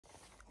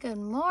Good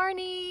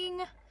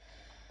morning.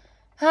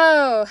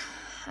 Oh,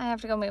 I have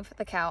to go move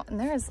the cow. And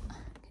there's,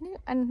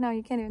 no,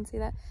 you can't even see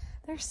that.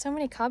 There's so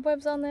many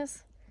cobwebs on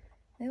this.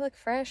 They look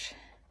fresh.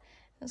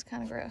 It was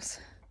kind of gross.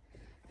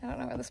 I don't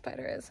know where the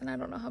spider is, and I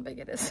don't know how big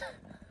it is.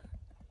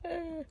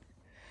 I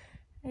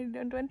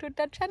don't want to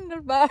touch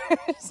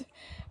handlebars.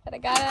 But I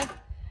gotta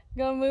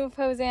go move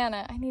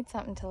Hosanna. I need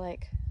something to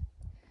like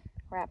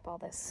wrap all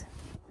this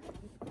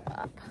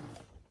up.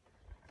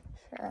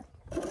 Sure.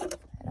 I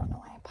don't know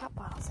why I pop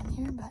bottles in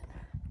here, but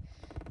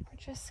we're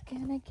just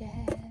gonna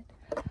get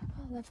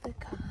all of the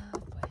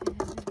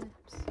cobwebs.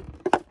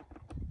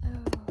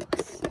 Oh,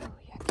 so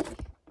yucky.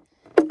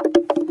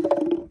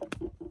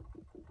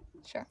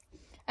 Sure.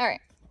 All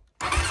right.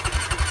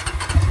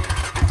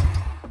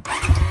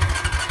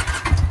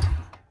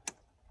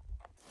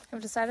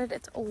 I've decided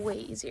it's way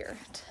easier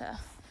to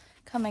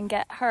come and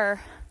get her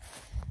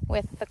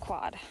with the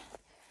quad.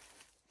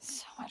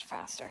 So much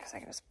faster because I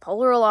can just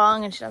pull her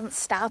along and she doesn't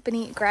stop and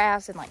eat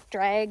grass and like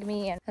drag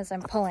me, and as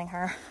I'm pulling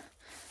her,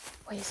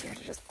 way easier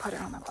to just put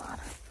her on the quad.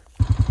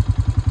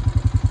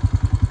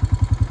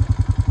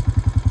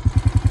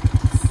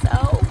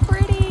 So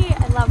pretty.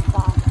 I love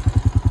fall.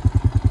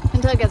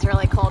 Until it gets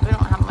really cold, we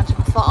don't have much of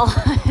a fall.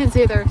 It's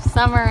either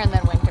summer and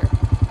then winter.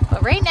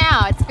 But right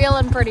now it's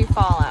feeling pretty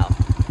fall out.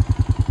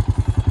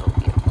 So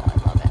beautiful. I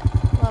love it.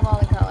 Love all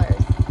the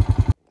colors.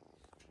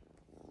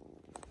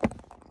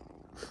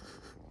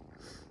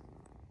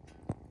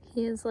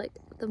 He is like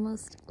the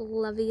most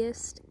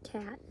loviest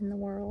cat in the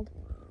world.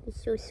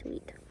 He's so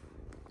sweet.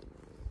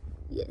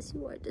 Yes,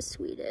 you are the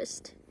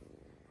sweetest.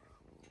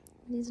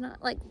 He's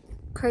not like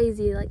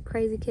crazy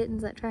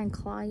kittens that try and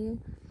claw you.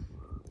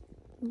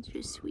 He's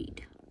just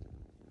sweet.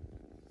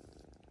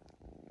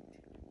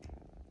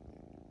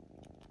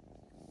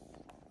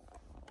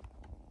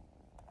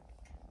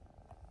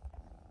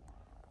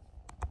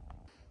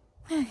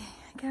 Okay,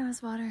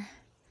 cow's water.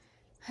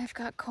 I've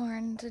got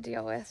corn to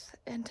deal with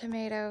and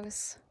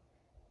tomatoes.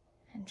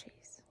 And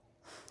cheese.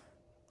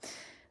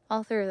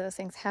 All three of those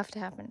things have to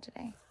happen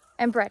today.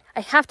 And bread. I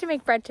have to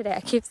make bread today.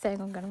 I keep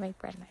saying I'm going to make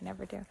bread and I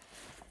never do.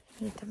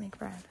 I need to make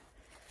bread.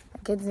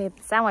 My kids need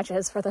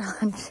sandwiches for their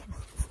lunch.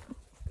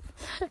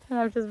 And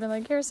I've just been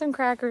like, here's some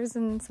crackers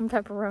and some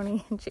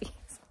pepperoni and cheese.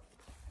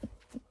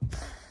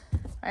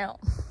 Well,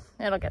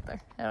 it'll get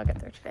there. It'll get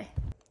there today.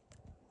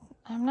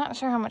 I'm not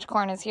sure how much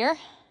corn is here.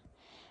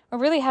 Or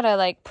really how to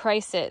like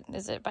price it.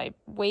 Is it by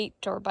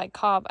weight or by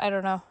cob? I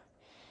don't know.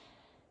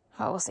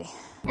 Oh, we'll see.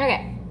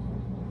 Okay,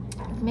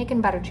 making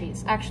butter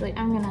cheese. Actually,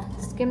 I'm gonna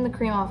skim the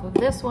cream off of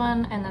this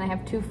one, and then I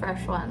have two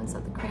fresh ones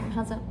that the cream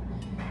hasn't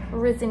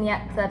risen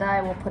yet that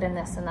I will put in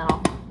this, and then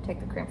I'll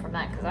take the cream from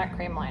that because that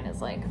cream line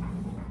is like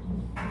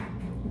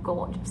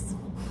gorgeous.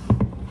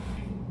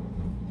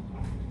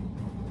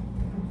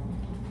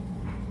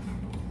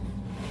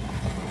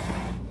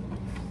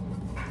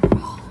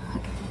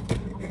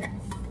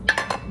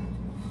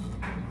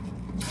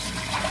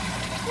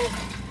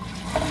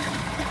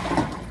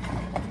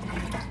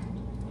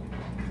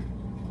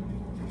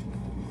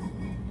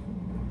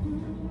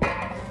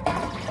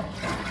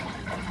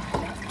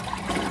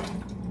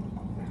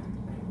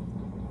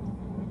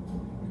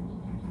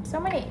 So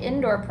many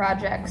indoor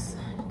projects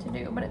to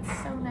do, but it's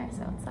so nice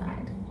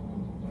outside.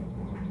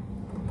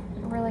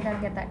 I really gotta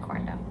get that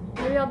corn done.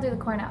 Maybe I'll do the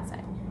corn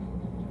outside.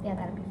 Yeah,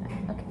 that'd be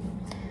fun. Okay.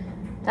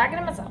 Talking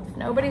to myself.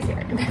 Nobody's here.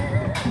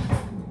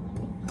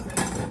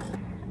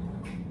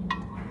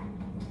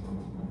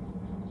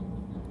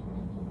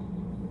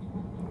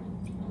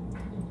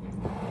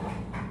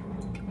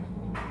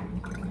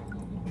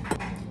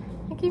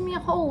 It gave me a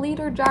whole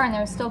liter jar and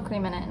there was still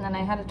cream in it, and then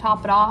I had to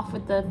top it off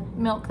with the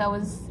milk that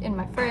was in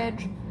my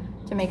fridge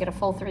to make it a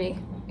full 3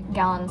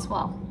 gallons.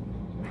 Well,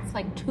 it's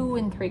like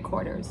 2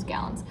 3/4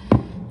 gallons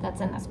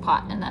that's in this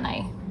pot. And then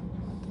I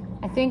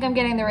think I'm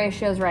getting the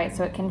ratios right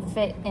so it can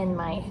fit in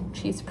my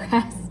cheese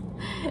press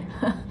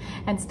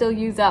and still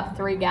use up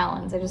 3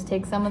 gallons. I just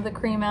take some of the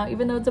cream out.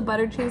 Even though it's a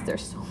butter cheese,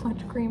 there's so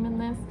much cream in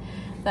this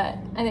that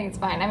I think it's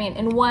fine. I mean,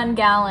 in 1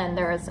 gallon,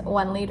 there is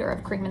 1 liter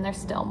of cream, and there's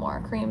still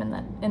more cream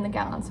in the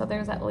gallon. So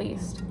there's at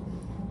least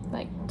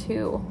like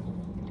 2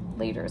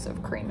 liters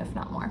of cream, if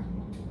not more.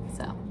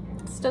 So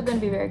it's still gonna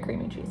be very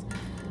creamy cheese.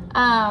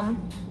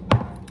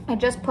 I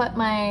just put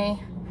my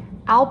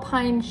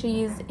Alpine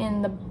cheese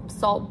in the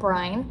salt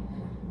brine.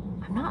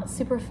 I'm not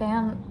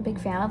big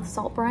fan of the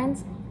salt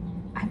brines.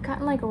 I've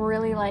gotten like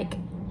really like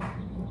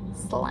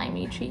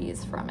slimy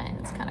cheese from it.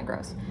 It's kind of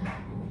gross.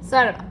 So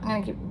I don't know, I'm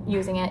gonna keep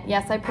using it.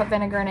 Yes, I put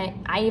vinegar in it.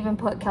 I even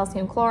put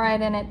calcium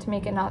chloride in it to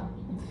make it not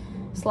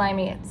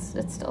slimy. It's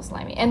still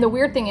slimy. And the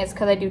weird thing is,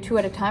 because I do 2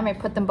 at a time, I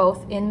put them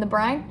both in the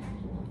brine,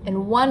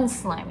 and 1's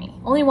slimy.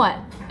 Only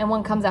 1, and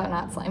 1 comes out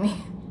not slimy.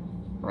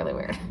 Really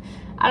weird.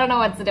 I don't know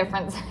what's the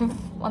difference.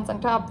 One's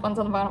on top, one's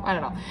on the bottom. I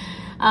don't know.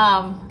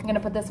 I'm gonna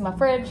put this in my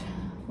fridge,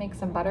 make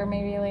some butter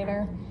maybe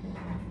later.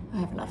 I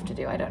have enough to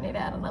do. I don't need to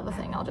add another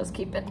thing. I'll just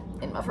keep it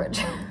in my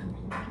fridge.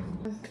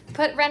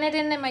 Put rennet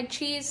in my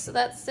cheese, so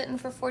that's sitting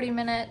for 40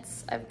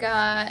 minutes. I've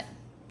got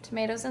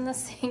tomatoes in the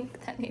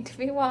sink that need to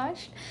be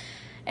washed.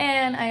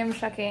 And I am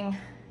shucking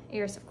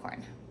ears of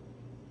corn.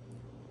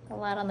 A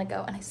lot on the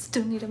go, and I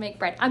still need to make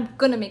bread. I'm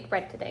gonna make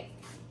bread today.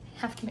 I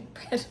have to make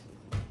bread.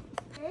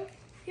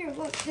 Here,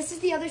 look. This is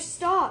the other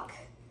stalk.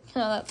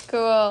 Oh, that's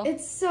cool.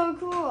 It's so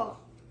cool.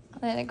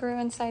 And it grew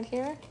inside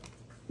here?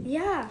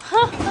 Yeah.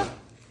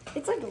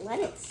 It's like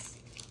lettuce.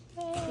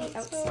 Oh,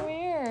 that's so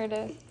weird.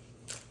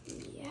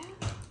 Yeah.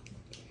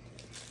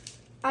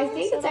 I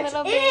think it's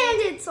actually, bit.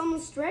 and it's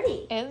almost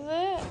ready. Is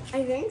it?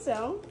 I think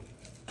so.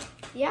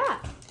 Yeah.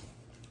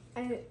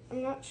 I'm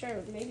not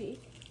sure. Maybe.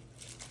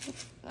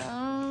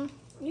 Yeah.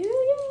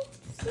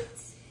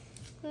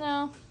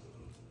 No.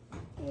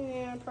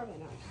 Yeah, probably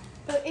not.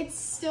 But it's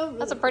still really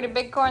That's a pretty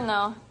big corn,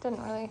 though.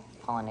 Didn't really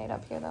pollinate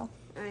up here, though.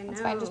 I know.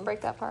 That's fine. Just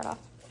break that part off.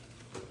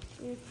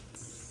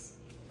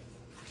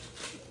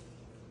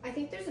 I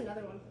think there's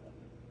another one.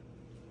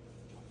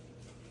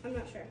 I'm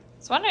not sure. I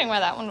was wondering why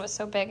that one was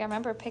so big. I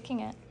remember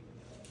picking it.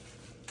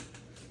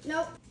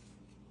 Nope.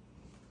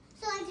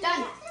 So I did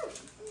Done. that too.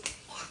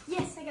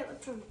 Yes, I got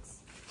electronics.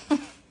 Do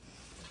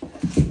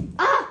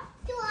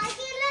I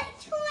get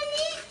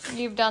electronics?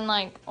 You've done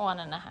like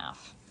 1.5.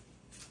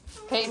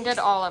 Peyton did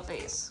all of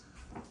these.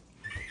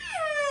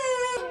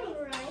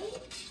 Right.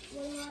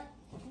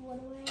 What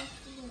do I have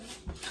to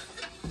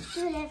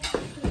do? Do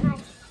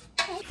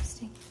it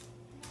Interesting.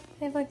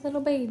 They have like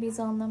little babies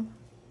on them.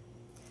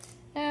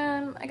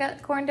 I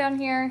got corn down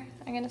here.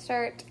 I'm gonna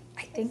start,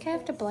 I think I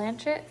have to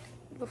blanch it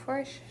before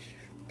I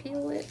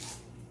peel it.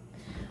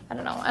 I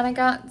don't know. And I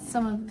got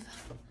some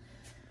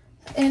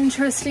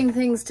interesting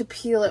things to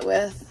peel it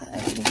with. I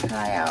can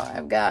try out.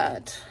 I've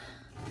got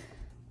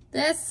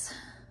this.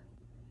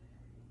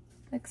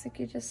 Looks like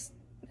you just,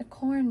 a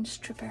corn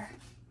stripper.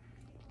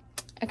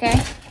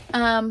 Okay.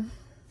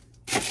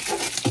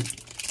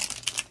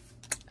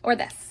 Or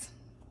this.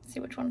 Let's see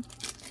which one.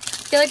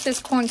 I feel like this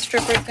corn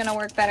stripper is gonna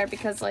work better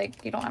because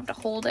like you don't have to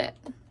hold it.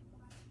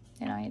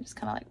 You know, you just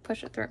kind of like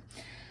push it through.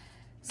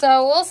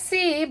 So we'll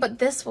see, but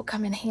this will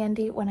come in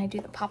handy when I do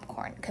the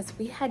popcorn because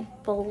we had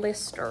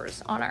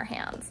blisters on our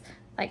hands.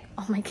 Like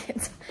all my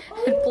kids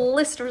had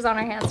blisters on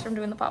our hands from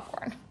doing the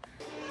popcorn.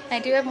 I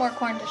do have more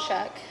corn to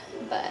shuck,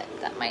 but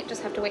that might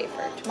just have to wait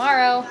for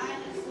tomorrow.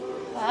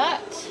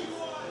 But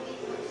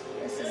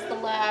this is the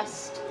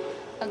last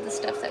of the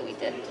stuff that we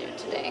did do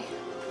today.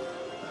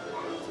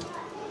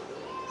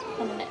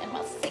 Putting it in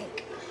my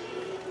sink.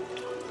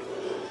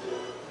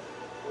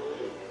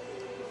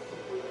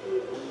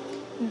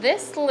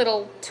 This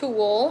little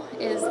tool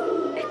is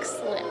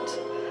excellent.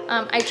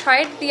 I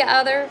tried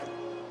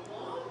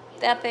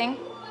that thing.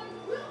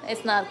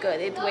 It's not good.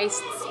 It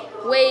wastes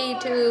way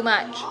too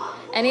much.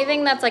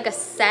 Anything that's like a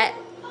set,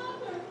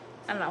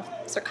 I don't know,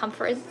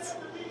 circumference,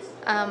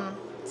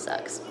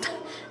 sucks.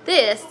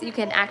 This, you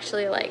can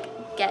actually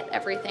like get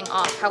everything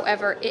off.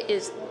 However, it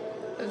is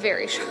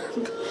very sharp.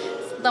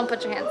 So don't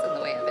put your hands in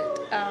the way of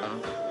it.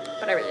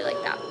 But I really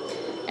like that.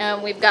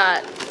 And we've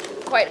got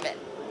quite a bit.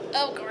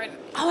 Oh, corn.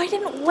 Oh, I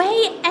didn't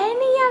weigh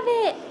any of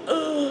it.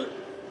 Ugh.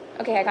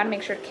 Okay, I gotta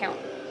make sure to count.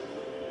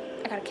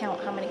 I gotta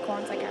count how many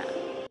corns I got.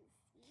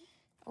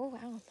 Oh,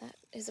 wow, that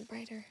is a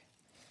brighter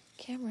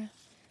camera.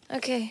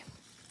 Okay,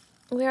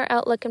 we are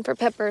out looking for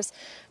peppers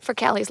for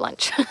Callie's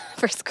lunch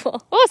for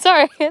school. Oh,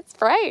 sorry, it's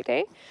bright,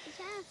 eh?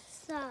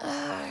 Yes. All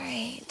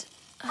right.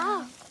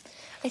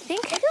 I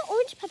think I got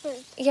orange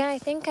peppers. Yeah, I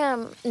think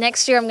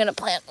next year I'm gonna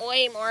plant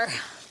way more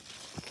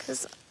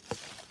because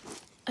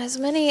as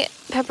many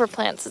pepper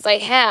plants as I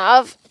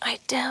have, I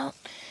don't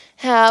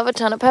have a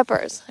ton of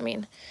peppers. I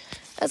mean,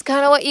 that's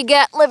kind of what you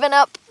get living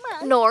up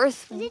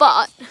north,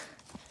 but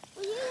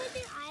Will you hit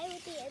your eye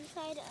with the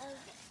inside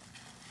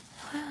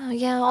of wow,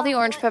 yeah, all the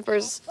orange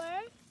peppers. pepper?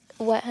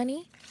 What,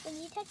 honey? When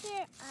you touch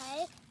your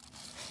eye,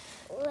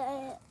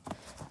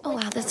 Oh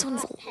wow, this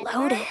one's pepper?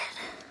 loaded.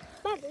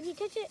 Mom, when you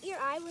touch your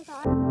eye with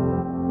hot